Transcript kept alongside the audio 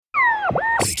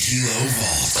Kilo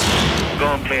Vault. Go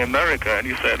and play America, and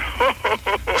he said,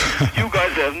 you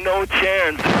guys have no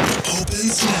chance.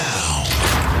 Opens now.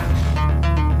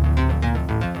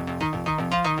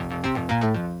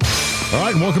 All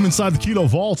right, and welcome inside the Kilo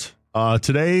Vault.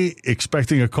 Today,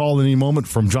 expecting a call any moment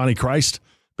from Johnny Christ,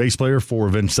 bass player for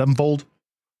Avenged Sevenfold.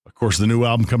 Of course, the new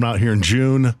album coming out here in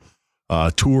June.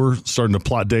 Tour, starting to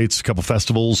plot dates, a couple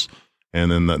festivals,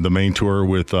 and then the main tour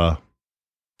with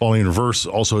Falling in Reverse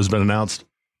also has been announced.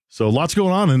 So lots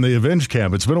going on in the Avenged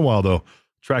camp. It's been a while, though.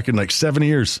 Tracking like 7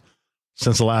 years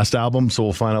since the last album, so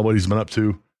we'll find out what he's been up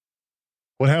to.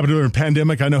 What happened during the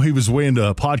pandemic? I know he was way into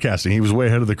podcasting. He was way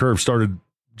ahead of the curve. Started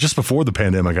just before the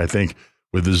pandemic, I think,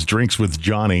 with his Drinks with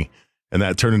Johnny, and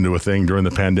that turned into a thing during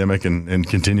the pandemic and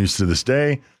continues to this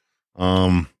day.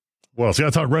 What else? You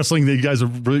got to talk wrestling. You guys are a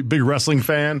really big wrestling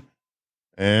fan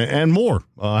and more.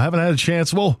 I haven't had a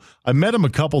chance. Well, I met him a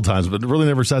couple times, but really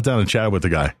never sat down and chatted with the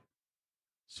guy.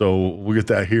 So we'll get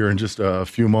that here in just a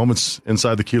few moments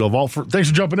inside the Kilo Vault. Thanks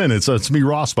for jumping in. It's me,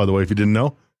 Ross, by the way, if you didn't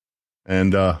know.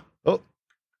 And,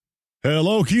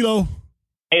 hello, Kilo.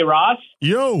 Hey, Ross.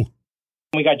 Yo.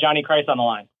 We got Johnny Christ on the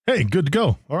line. Hey, good to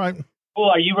go. All right. Cool.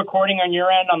 Are you recording on your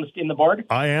end in the board?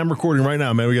 I am recording right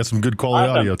now, man. We got some good quality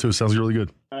audio, too. Sounds really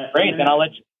good. Great. Then I'll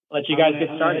let you guys get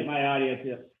started. My audio,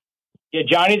 too. Yeah,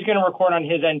 Johnny's going to record on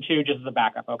his end, too, just as a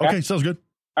backup, okay? Okay, sounds good.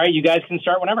 All right, you guys can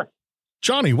start whenever.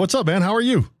 Johnny, what's up, man? How are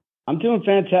you? I'm doing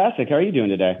fantastic. How are you doing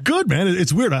today? Good, man.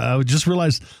 It's weird. I just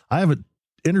realized I haven't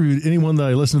interviewed anyone that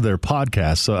I listen to their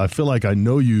podcast, so I feel like I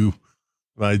know you,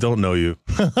 but I don't know you.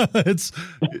 it's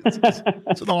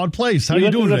an odd place. How are you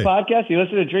doing today? You listen to the podcast? You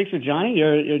listen to Drinks with Johnny?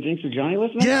 You're a Drinks with Johnny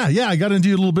listener? Yeah. I got into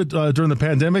you a little bit during the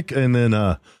pandemic, and then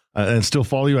and still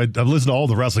follow you. I've listened to all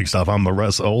the wrestling stuff. I'm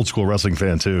a old school wrestling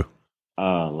fan, too.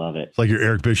 Oh, love it. It's like your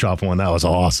Eric Bischoff one. That was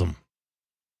awesome.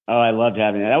 Oh, I loved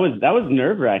having it. That was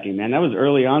nerve-wracking, man. That was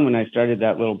early on when I started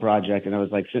that little project, and I was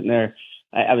like sitting there.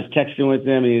 I was texting with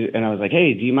him, and I was like,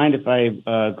 "Hey, do you mind if I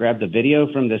grab the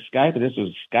video from the Skype?" And this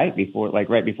was Skype before, like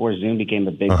right before Zoom became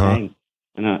a big thing.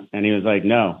 And he was like,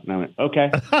 "No." And I went, "Okay,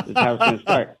 this is how it's going to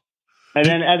start." And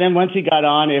then once he got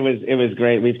on, it was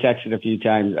great. We've texted a few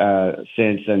times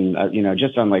since, and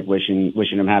just on like wishing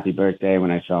him happy birthday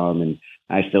when I saw him, and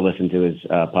I still listen to his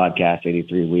podcast,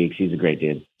 83 Weeks. He's a great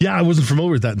dude. Yeah, I wasn't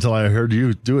familiar with that until I heard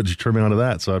you do it. You turned me on to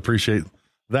that, so I appreciate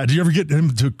that. Do you ever get him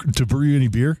to brew you any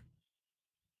beer?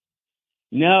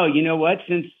 No, you know what?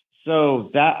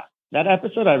 That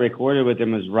episode I recorded with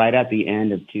him was right at the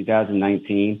end of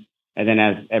 2019, and then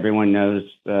as everyone knows,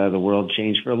 the world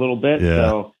changed for a little bit. Yeah.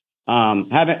 So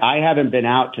I haven't been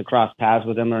out to cross paths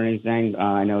with him or anything.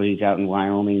 I know he's out in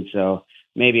Wyoming, so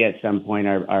maybe at some point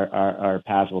our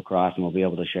paths will cross and we'll be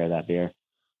able to share that beer.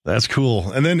 That's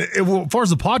cool. And then as far as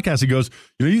the podcasting goes,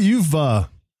 you've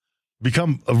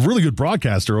become a really good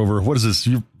broadcaster over, what is this?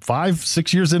 You're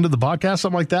 5-6 years into the podcast,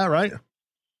 something like that, right?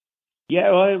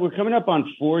 Yeah, well, we're coming up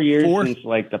on 4 years since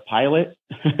like the pilot,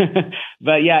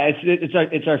 but yeah,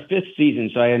 it's our fifth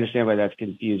season. So I understand why that's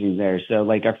confusing there. So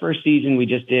like our first season we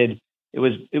just did, it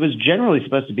was generally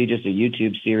supposed to be just a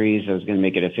YouTube series. I was going to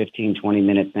make it a 15-20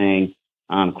 minute thing.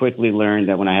 Quickly learned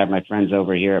that when I have my friends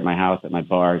over here at my house at my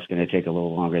bar, it's going to take a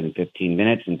little longer than 15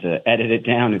 minutes, and to edit it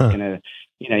down, it's going to,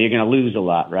 you're going to lose a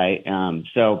lot, right?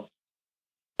 So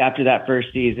after that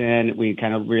first season, we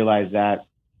kind of realized that,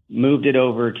 moved it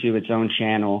over to its own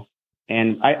channel,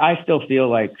 and I still feel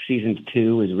like season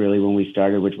 2 is really when we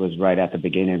started, which was right at the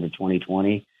beginning of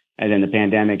 2020, and then the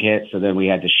pandemic hit, so then we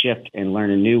had to shift and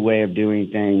learn a new way of doing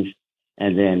things.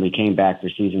 And then we came back for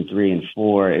season 3 and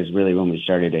 4 is really when we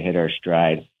started to hit our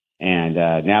stride. And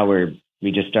now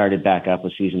we just started back up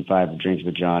with season 5 of Drinks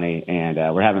with Johnny, and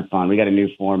we're having fun. We got a new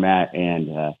format,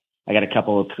 and I got a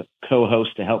couple of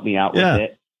co-hosts to help me out with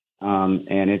it.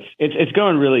 And it's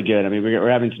going really good. I mean,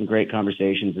 we're having some great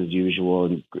conversations as usual,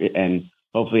 and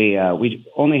hopefully we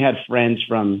only had friends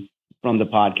from the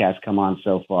podcast come on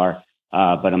so far,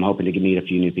 but I'm hoping to meet a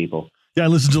few new people. Yeah, I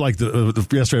listened to like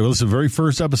yesterday. I listened to the very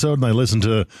first episode, and I listened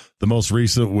to the most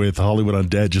recent with Hollywood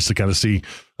Undead just to kind of see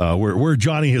where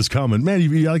Johnny has come. And man,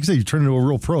 like I said, you turned into a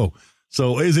real pro.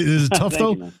 So is it tough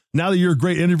though? You, now that you're a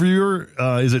great interviewer,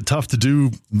 is it tough to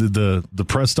do the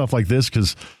press stuff like this?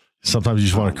 Because sometimes you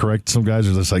just want to correct some guys.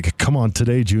 Are just like, come on,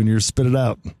 today, Junior, spit it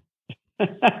out.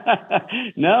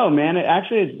 No, man.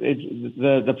 It's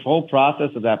the whole process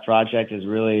of that project is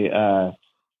really.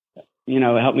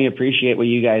 Help me appreciate what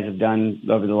you guys have done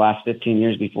over the last 15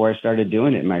 years before I started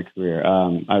doing it in my career.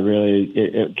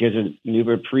 It gives a new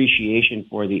appreciation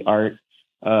for the art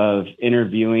of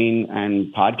interviewing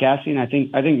and podcasting. I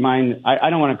think mine, I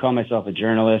don't want to call myself a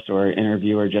journalist or an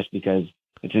interviewer just because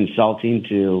it's insulting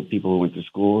to people who went to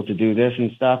school to do this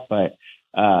and stuff. But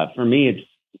for me,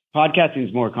 podcasting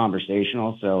is more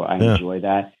conversational, so I enjoy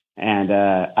that. And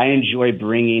I enjoy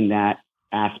bringing that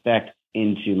aspect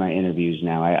into my interviews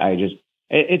now.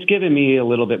 It's given me a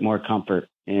little bit more comfort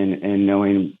in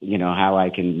knowing, how I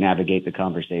can navigate the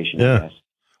conversation. Yeah. I guess.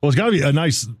 Well, it's got to be a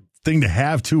nice thing to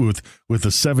have too, with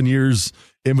the 7 years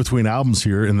in between albums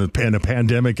here and the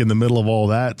pandemic in the middle of all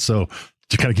that. So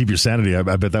to kind of keep your sanity, I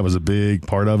bet that was a big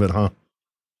part of it, huh?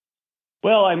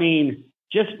 Well, I mean,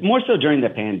 just more so during the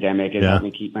pandemic, it helped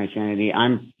me keep my sanity.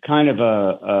 I'm kind of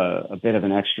a bit of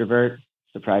an extrovert,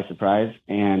 surprise, surprise.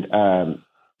 And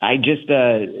I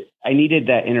needed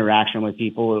that interaction with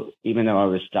people, even though I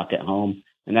was stuck at home.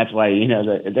 And that's why,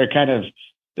 they're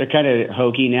kind of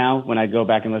hokey now when I go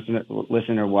back and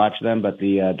listen or watch them. But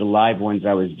the live ones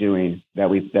I was doing that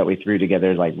we threw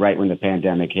together, like right when the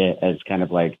pandemic hit, as kind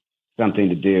of like something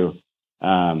to do.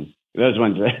 Those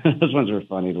ones were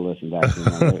funny to listen back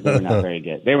to. They were not very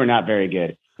good. They were not very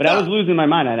good. But I was losing my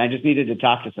mind, and I just needed to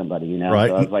talk to somebody, Right.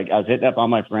 So I was hitting up all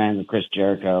my friends and Chris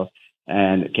Jericho,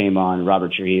 and it came on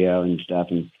Robert Trujillo and stuff,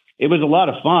 and it was a lot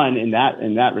of fun in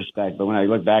that respect. But when I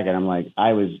look back at it, I'm like,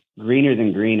 I was greener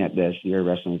than green at this. You're a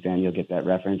wrestling fan, you'll get that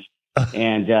reference.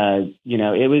 And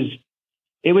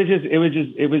it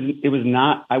was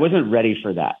not, I wasn't ready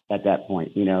for that at that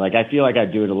point. I feel like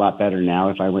I'd do it a lot better now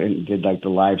if I went and did like the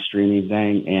live streaming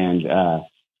thing. And,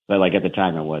 but like at the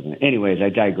time I wasn't. Anyways, I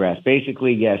digress.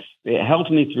 Basically, yes, it helped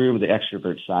me through the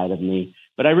extrovert side of me,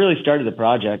 but I really started the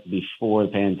project before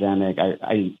the pandemic.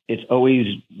 It's always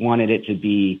wanted it to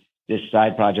be this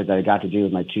side project that I got to do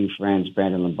with my two friends,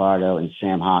 Brandon Lombardo and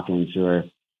Sam Hawkins, who are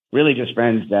really just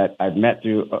friends that I've met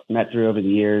through over the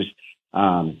years.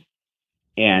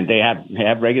 And they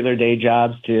have regular day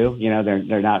jobs too.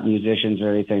 They're not musicians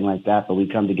or anything like that, but we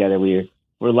come together. We're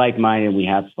like-minded. We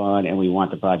have fun, and we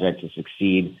want the project to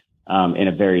succeed in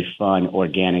a very fun,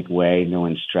 organic way. No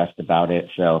one's stressed about it.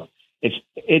 So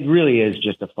it really is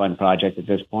just a fun project at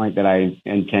this point that I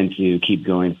intend to keep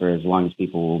going for as long as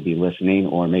people will be listening,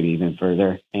 or maybe even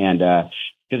further. And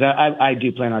because I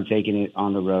do plan on taking it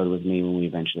on the road with me when we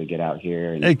eventually get out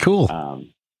here. And, hey, cool.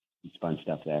 It's fun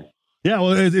stuff there. Yeah,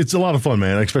 well, it's a lot of fun,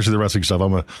 man. Especially the wrestling stuff.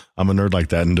 I'm a nerd like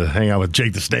that, and to hang out with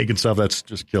Jake the Snake and stuff, that's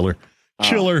just killer.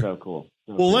 Oh, so cool.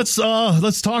 Well, let's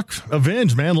talk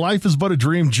Avenged, man. Life is but a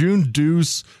dream. June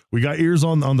Deuce. We got ears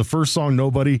on the first song,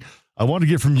 Nobody. I want to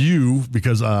get from you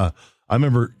because I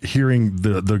remember hearing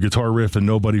the guitar riff in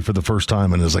Nobody for the first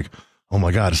time, and it's like, oh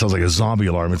my God, it sounds like a zombie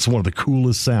alarm. It's one of the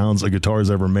coolest sounds a guitar has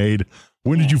ever made.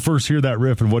 When did you first hear that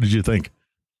riff, and what did you think?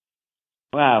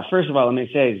 Wow. First of all, let me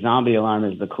say zombie alarm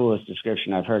is the coolest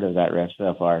description I've heard of that riff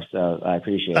so far. So I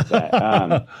appreciate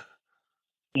that.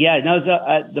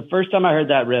 The first time I heard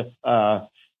that riff,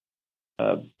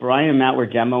 Brian and Matt were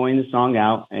demoing the song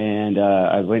out, and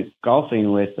I went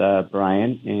golfing with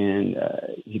Brian, and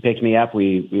he picked me up. I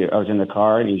was in the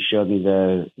car, and he showed me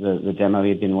the demo he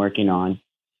had been working on,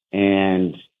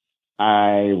 and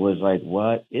I was like,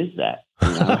 "What is that?"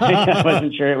 I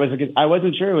wasn't sure it was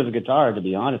a guitar, to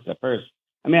be honest, at first.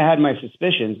 I mean, I had my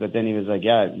suspicions, but then he was like,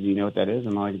 "Yeah, do you know what that is?"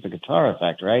 I'm like, "It's a guitar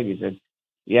effect, right?" He said,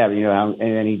 "Yeah, and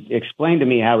then he explained to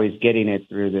me how he's getting it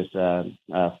through this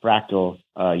fractal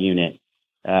unit,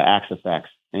 Axe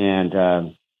Effects, and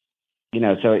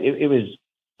so it was.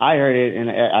 I heard it,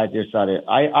 and I just thought it.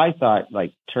 I thought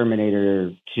like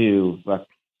Terminator 2,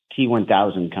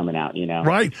 T-1000 coming out,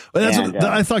 Right.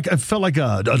 I felt like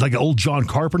an old John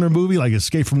Carpenter movie, like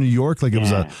Escape from New York, like it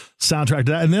was a soundtrack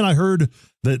to that. And then I heard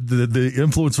that the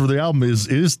influence for the album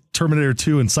is Terminator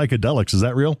 2 and Psychedelics. Is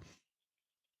that real?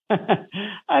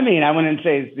 I mean, I wouldn't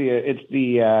say it's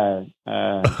the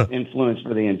influence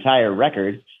for the entire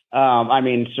record. I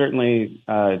mean, certainly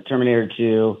Terminator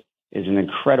 2 is an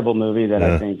incredible movie that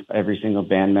I think every single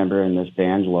band member in this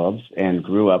band loves and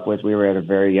grew up with. We were at a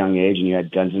very young age, and you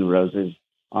had Guns N' Roses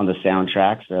on the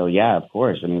soundtrack. So yeah, of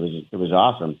course. I mean, it was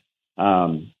awesome.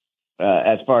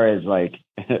 As far as like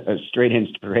a straight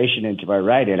inspiration into my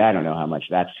writing, I don't know how much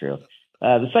that's true.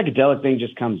 The psychedelic thing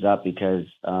just comes up because,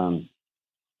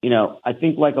 I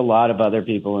think like a lot of other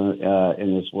people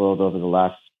in this world over the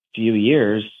last few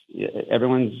years,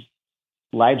 everyone's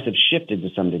lives have shifted to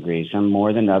some degree, some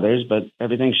more than others, but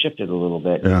everything's shifted a little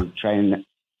bit. Yeah. And try and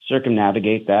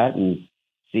circumnavigate that and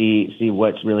see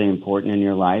what's really important in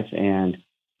your life. And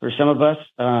for some of us,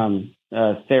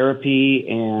 therapy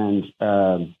and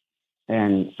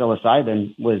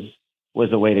psilocybin was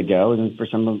the way to go. And for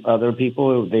some other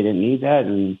people, they didn't need that.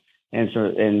 And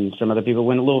some other people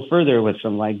went a little further with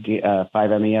some like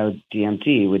 5-MeO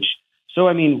DMT, which, so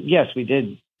I mean, yes, we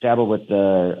did dabble with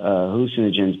the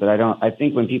hallucinogens, but I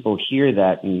think when people hear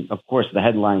that, and of course the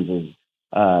headlines is,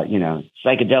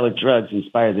 psychedelic drugs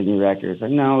inspired the new record. It's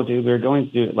like, no, dude, we're going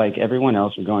through, like everyone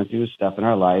else, we're going through stuff in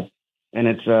our life, and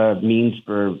it's a means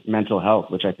for mental health,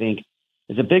 which I think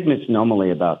is a big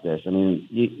misnomer about this. I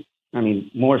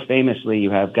mean, more famously,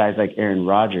 you have guys like Aaron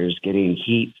Rodgers getting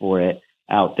heat for it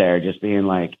out there, just being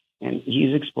like, and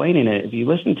he's explaining it. If you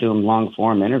listen to him long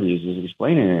form interviews, he's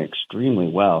explaining it extremely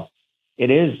well.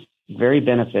 It is very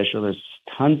beneficial. There's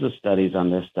tons of studies on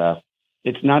this stuff.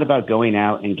 It's not about going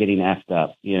out and getting effed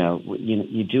up.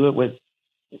 You do it with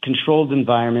controlled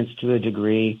environments to a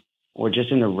degree, or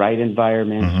just in the right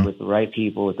environments with the right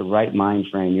people, with the right mind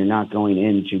frame. You're not going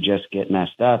in to just get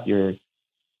messed up. You're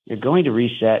going to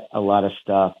reset a lot of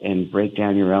stuff and break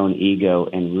down your own ego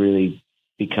and really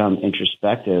become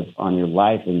introspective on your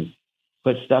life and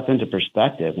put stuff into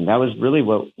perspective. And that was really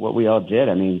what we all did.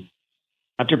 I mean,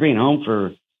 after being home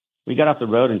we got off the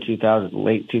road in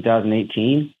late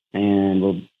 2018, and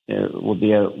we'll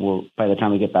by the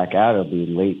time we get back out, it'll be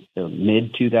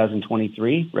mid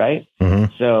 2023, right?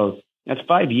 So that's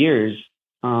 5 years.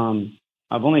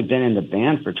 I've only been in the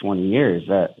band for 20 years.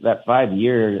 That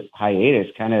 5-year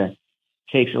hiatus kind of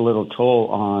takes a little toll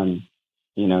on,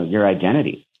 your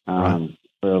identity.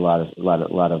 For a lot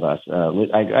of us.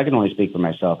 I can only speak for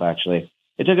myself, actually.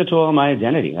 It took a toll on my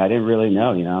identity. I didn't really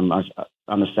know.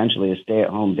 I'm essentially a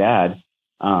stay-at-home dad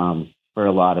for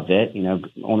a lot of it.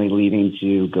 Only leaving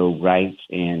to go write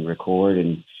and record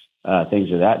and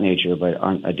things of that nature, but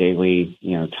aren't a daily,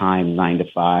 time 9 to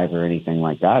 5 or anything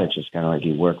like that. It's just kind of like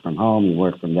you work from home, you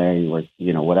work from there, you work,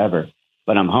 whatever.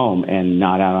 But I'm home and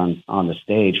not out on the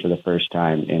stage for the first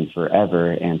time in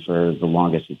forever and for the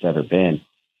longest it's ever been.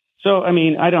 So, I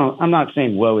mean, I'm not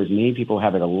saying woe is me. People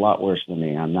have it a lot worse than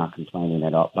me. I'm not complaining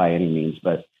at all by any means,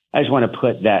 but I just want to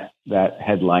put that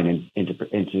headline into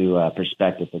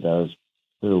perspective for those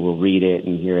who will read it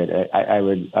and hear it. I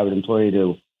would implore you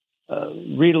to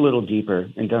read a little deeper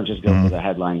and don't just go for the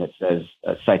headline that says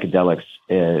psychedelics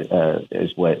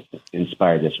is what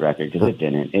inspired this record, because it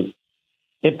didn't.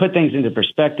 It put things into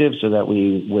perspective so that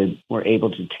we were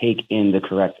able to take in the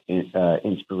correct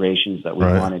inspirations that we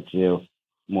wanted to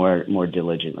more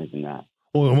diligently than that.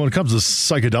 Well, when it comes to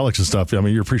psychedelics and stuff, I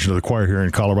mean, you're preaching to the choir here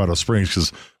in Colorado Springs,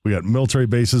 because we got military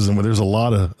bases, and there's a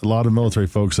lot of military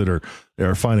folks that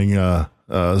are finding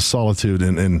solitude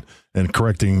and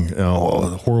correcting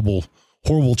horrible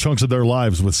chunks of their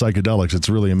lives with psychedelics. It's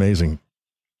really amazing.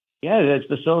 Yeah, it's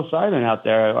the psilocybin out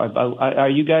there. Are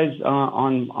you guys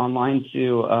online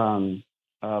to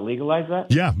legalize that?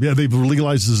 Yeah, they've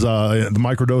legalized the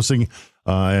microdosing,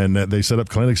 and they set up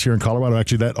clinics here in Colorado.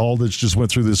 Actually, that just went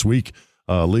through this week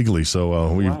legally.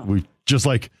 So we just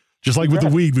like with the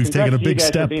weed, we've taken a big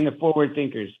step. For being the forward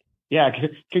thinkers. Yeah,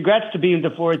 congrats to being the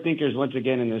forward thinkers once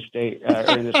again in this state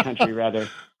or in this country rather.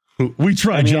 We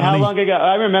tried, Johnny. How long ago?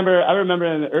 I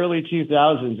remember in the early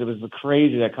 2000s, it was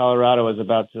crazy that Colorado was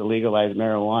about to legalize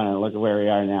marijuana. Look at where we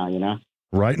are now,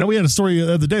 Right. Now, we had a story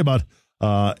the other day about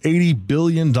 $80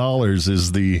 billion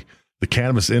is the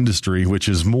cannabis industry, which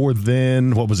is more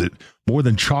than, more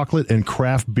than chocolate and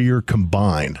craft beer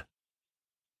combined.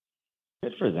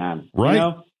 Good for them.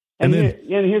 Right. And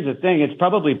here's the thing. It's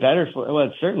probably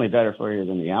it's certainly better for you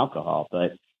than the alcohol,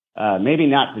 but maybe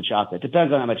not the chocolate.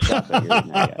 Depends on how much chocolate you're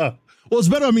eating. Well, it's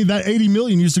better. I mean, that 80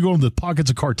 million used to go into the pockets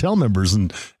of cartel members,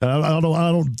 and I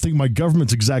don't think my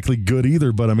government's exactly good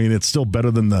either. But I mean, it's still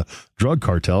better than the drug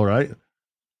cartel, right?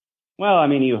 Well, I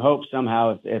mean, you hope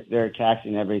somehow if they're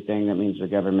taxing everything, that means the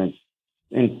government's,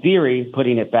 in theory,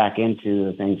 putting it back into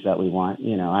the things that we want.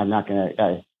 I'm not going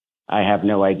to. I have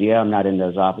no idea. I'm not in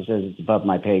those offices. It's above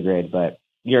my pay grade. But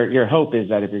your hope is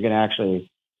that if you're going to actually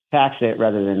tax it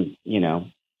rather than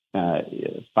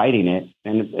fighting it,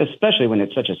 and especially when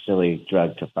it's such a silly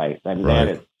drug to fight. I mean,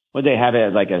 they have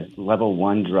it like a level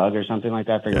 1 drug or something like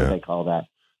that? I forget what they call that.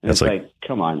 And it's like,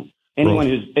 come on. Anyone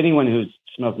who's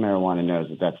smoked marijuana knows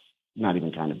that that's not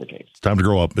even kind of the case. It's time to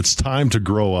grow up. It's time to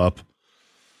grow up.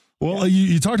 Well,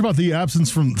 you talked about the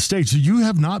absence from the stage. So you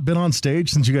have not been on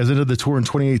stage since you guys ended the tour in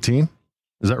 2018.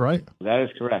 Is that right? That is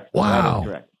correct. Wow. That is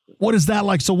correct. What is that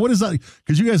like? So what is that?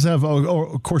 Because you guys have,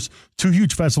 of course, 2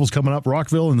 huge festivals coming up,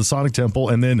 Rockville and the Sonic Temple,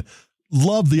 and then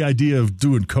love the idea of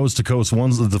doing coast to coast,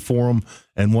 one's at the Forum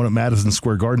and one at Madison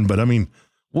Square Garden. But I mean,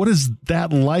 what is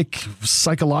that like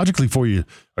psychologically for you?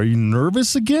 Are you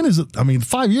nervous again?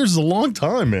 5 years is a long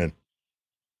time, man.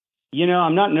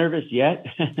 I'm not nervous yet.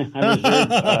 I reserve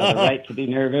the right to be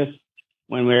nervous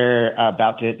when we're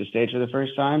about to hit the stage for the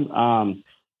first time.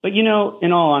 But, in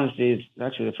all honesty, it's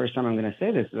actually the first time I'm going to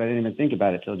say this, because I didn't even think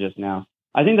about it till just now.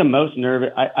 I think the most nervous.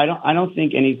 I don't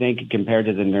think anything could compare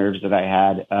to the nerves that I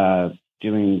had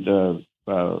doing the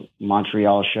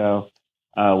Montreal show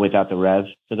without the Rev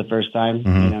for the first time.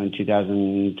 In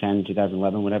 2010,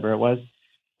 2011, whatever it was.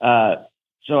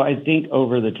 So I think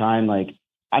over the time, like,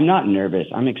 I'm not nervous.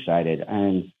 I'm excited.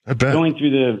 And going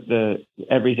through the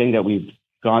everything that we've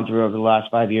gone through over the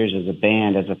last 5 years as a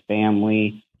band, as a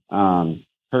family,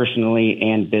 personally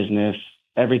and business,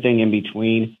 everything in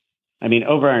between. I mean,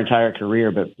 over our entire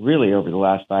career, but really over the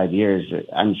last 5 years,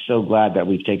 I'm so glad that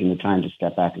we've taken the time to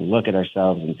step back and look at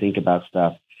ourselves and think about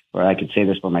stuff. Or I could say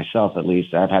this for myself, at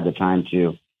least. I've had the time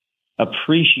to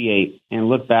appreciate and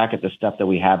look back at the stuff that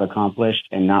we have accomplished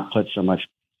and not put so much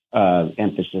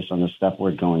emphasis on the stuff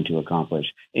we're going to accomplish.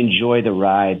 Enjoy the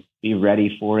ride, be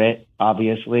ready for it,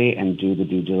 obviously, and do the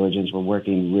due diligence. We're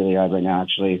working really hard right now.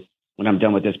 Actually, when I'm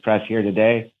done with this press here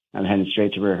today, I'm heading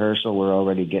straight to rehearsal. We're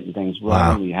already getting things rolling.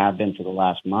 Wow. We have been for the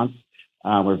last month.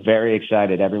 We're very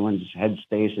excited. Everyone's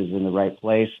headspace is in the right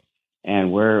place.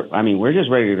 And we're just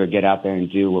ready to get out there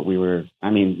and do what we were,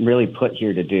 really put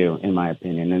here to do, in my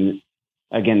opinion. And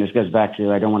again, this goes back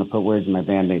to, I don't want to put words in my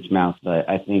bandmate's mouth, but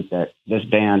I think that this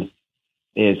band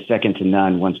is second to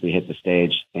none once we hit the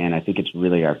stage. And I think it's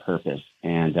really our purpose.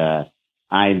 And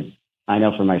I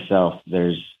know for myself,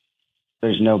 there's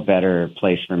no better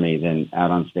place for me than out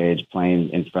on stage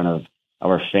playing in front of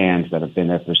our fans that have been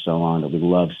there for so long, that we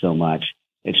love so much.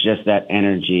 It's just that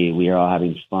energy. We are all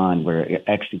having fun. We're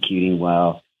executing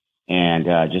well, and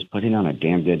just putting on a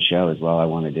damn good show is what I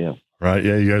want to do. Right.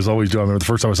 Yeah, you guys always do. I remember the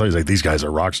first time I saw you, I was like, these guys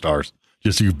are rock stars.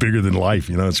 Just you bigger than life.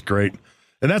 It's great.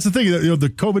 And that's the thing. The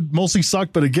COVID mostly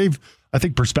sucked, but it gave, I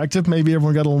think, perspective. Maybe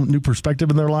everyone got a little new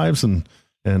perspective in their lives, and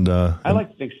I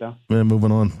like to think so. Man,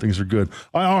 moving on. Things are good.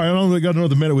 All right. I only got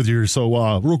another minute with you here.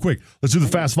 So real quick, let's do the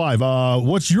fast five.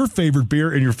 What's your favorite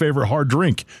beer and your favorite hard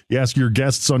drink? You ask your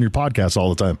guests on your podcast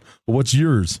all the time. But what's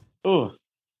yours? Oh,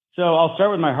 so I'll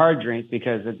start with my hard drink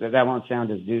because that won't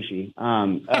sound as douchey.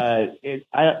 My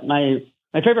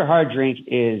favorite hard drink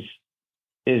is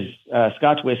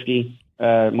Scotch whiskey.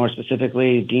 More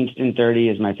specifically, Deanston 30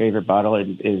 is my favorite bottle.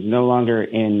 It is no longer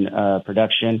in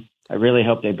production. I really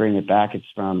hope they bring it back. It's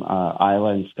from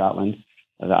Islay in Scotland,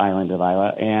 the island of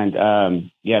Islay.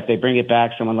 And if they bring it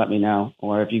back, someone let me know.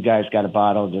 Or if you guys got a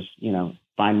bottle, just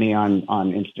find me on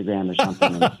Instagram or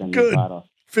something and send me a bottle.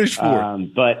 Fish for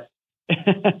it. But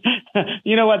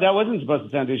you know what? That wasn't supposed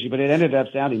to sound douchey, but it ended up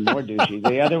sounding more douchey.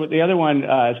 The other one,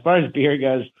 as far as beer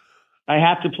goes, I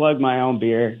have to plug my own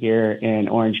beer here in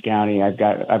Orange County. I've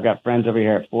got friends over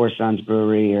here at Four Sons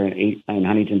Brewery here in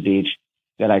Huntington Beach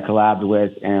that I collabed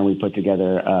with, and we put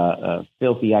together a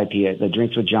Filthy IPA, the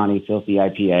Drinks with Johnny Filthy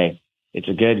IPA. It's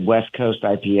a good West Coast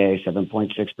IPA,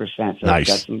 7.6%. So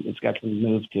nice. It's got some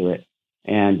move to it,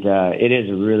 and it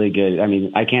is really good.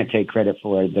 I can't take credit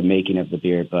for the making of the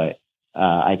beer, but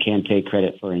I can take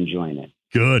credit for enjoying it.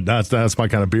 Good. That's my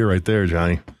kind of beer right there,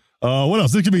 Johnny. What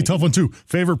else? This could be a tough one too.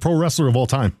 Favorite pro wrestler of all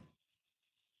time?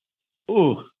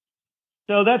 Ooh.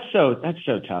 So that's so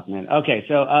tough, man. Okay,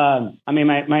 so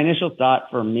my initial thought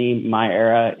for me, my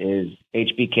era is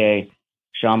HBK,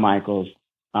 Shawn Michaels,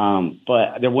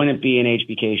 but there wouldn't be an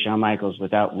HBK Shawn Michaels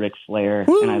without Ric Flair,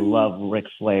 and I love Ric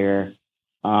Flair.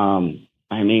 Stone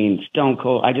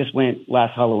Cold. I just went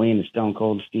last Halloween to Stone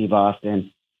Cold Steve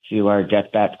Austin to our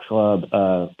Death Bat Club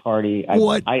party.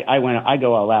 What? I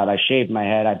go all out. I shaved my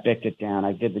head. I bicked it down.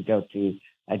 I did the goatee.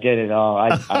 I did it all.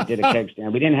 I did a keg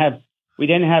stand. We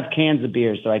didn't have cans of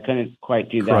beer, so I couldn't quite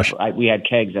do that. We had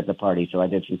kegs at the party, so I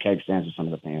did some keg stands with some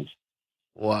of the fans.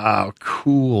 Wow,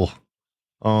 cool.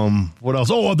 What else?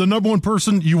 Oh, the number one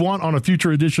person you want on a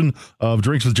future edition of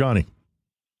Drinks with Johnny.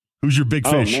 Who's your big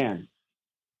fish? Oh man,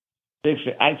 big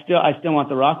fish. I still want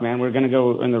The Rock, man. We're gonna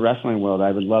go in the wrestling world.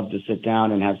 I would love to sit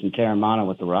down and have some Terramana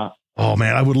with The Rock. Oh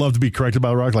man, I would love to be corrected by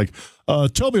The Rock. Like,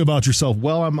 tell me about yourself.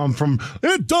 Well, I'm from.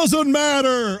 It doesn't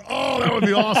matter. Oh, that would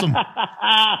be awesome.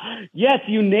 Yes,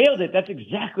 you nailed it. That's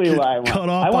exactly what I want. Cut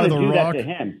off I want by to The do Rock. that to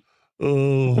him.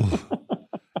 Oh.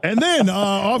 And then,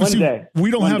 obviously, we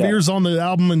don't have ears on the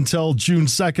album until June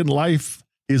 2nd. Life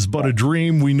is but a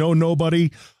dream. We know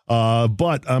nobody.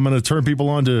 But I'm going to turn people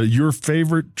on to your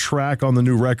favorite track on the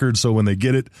new record. So when they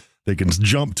get it, they can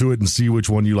jump to it and see which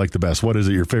one you like the best. What is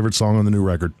it? Your favorite song on the new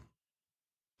record?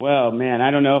 Well, man,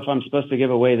 I don't know if I'm supposed to give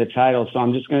away the title, so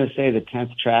I'm just going to say the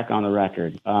 10th track on the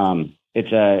record.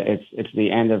 It's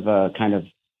the end of a kind of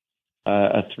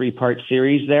a 3-part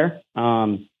series there.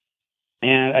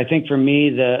 And I think for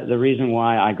me, the reason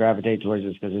why I gravitate towards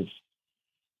this because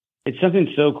it's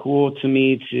something so cool to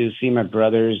me to see my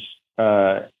brothers,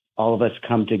 all of us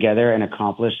come together and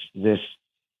accomplish this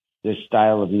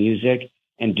style of music.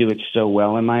 and do it so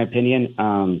well, in my opinion.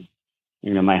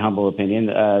 My humble opinion,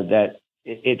 that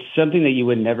it's something that you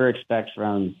would never expect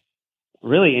from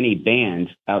really any band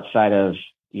outside of,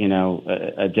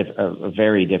 a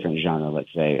very different genre,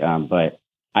 let's say. But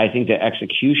I think the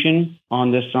execution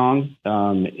on this song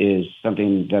is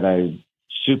something that I'm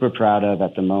super proud of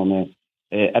at the moment.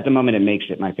 At the moment, it makes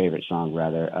it my favorite song,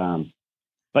 rather.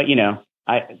 But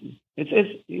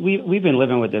we've been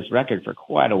living with this record for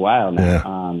quite a while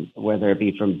now. Whether it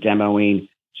be from demoing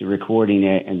to recording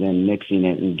it and then mixing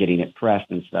it and getting it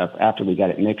pressed and stuff. After we got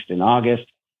it mixed in August,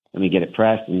 then we get it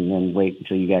pressed and then wait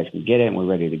until you guys can get it and we're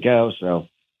ready to go. So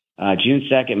June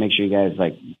 2nd, make sure you guys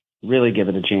really give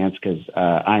it a chance, because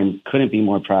I couldn't be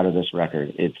more proud of this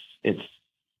record. It's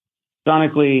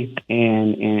sonically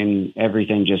and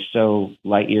everything just so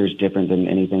light years different than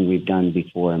anything we've done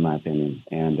before, in my opinion.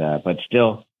 And but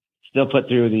still put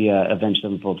through the Avenged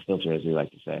Sevenfold filter, as we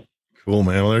like to say. Cool,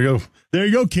 man. Well, there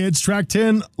you go, kids. Track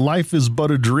 10, Life is But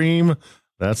a Dream.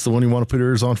 That's the one you want to put your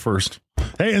ears on first.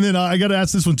 Hey, and then I got to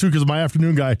ask this one, too, because my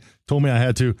afternoon guy told me I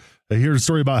had to. Here's a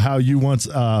story about how you once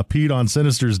peed on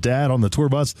Sinister's dad on the tour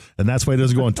bus, and that's why he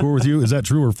doesn't go on tour with you. Is that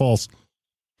true or false?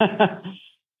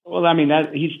 Well, I mean,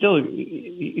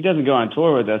 he doesn't go on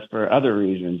tour with us for other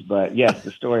reasons, but yes,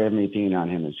 the story of me peeing on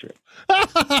him is true.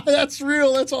 That's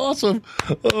real. That's awesome.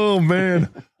 Oh, man.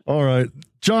 All right.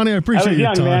 Johnny, I appreciate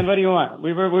your time. Man. What do you want?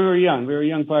 We were young. We were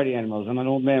young party animals. I'm an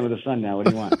old man with a son now. What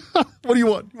do you want? What do you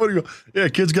want? Yeah,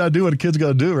 kids got to do what a kid's got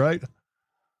to do, right?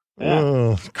 Yeah.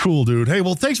 Oh, cool, dude. Hey,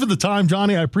 well, thanks for the time,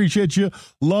 Johnny. I appreciate you.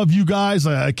 Love you guys.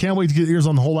 I can't wait to get ears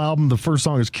on the whole album. The first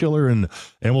song is killer, and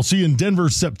we'll see you in Denver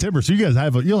September. So you guys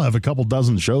you'll have a couple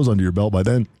dozen shows under your belt by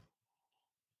then.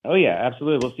 Oh, yeah,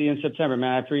 absolutely. We'll see you in September,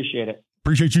 man. I appreciate it.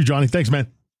 Appreciate you, Johnny. Thanks,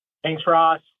 man. Thanks,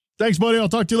 Ross. Thanks, buddy. I'll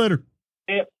talk to you later.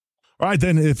 Yep. All right,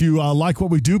 then, if you like what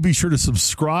we do, be sure to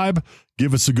subscribe,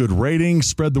 give us a good rating,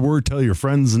 spread the word, tell your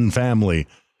friends and family.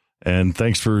 And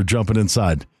thanks for jumping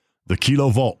inside the Kilo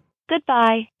Vault.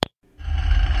 Goodbye.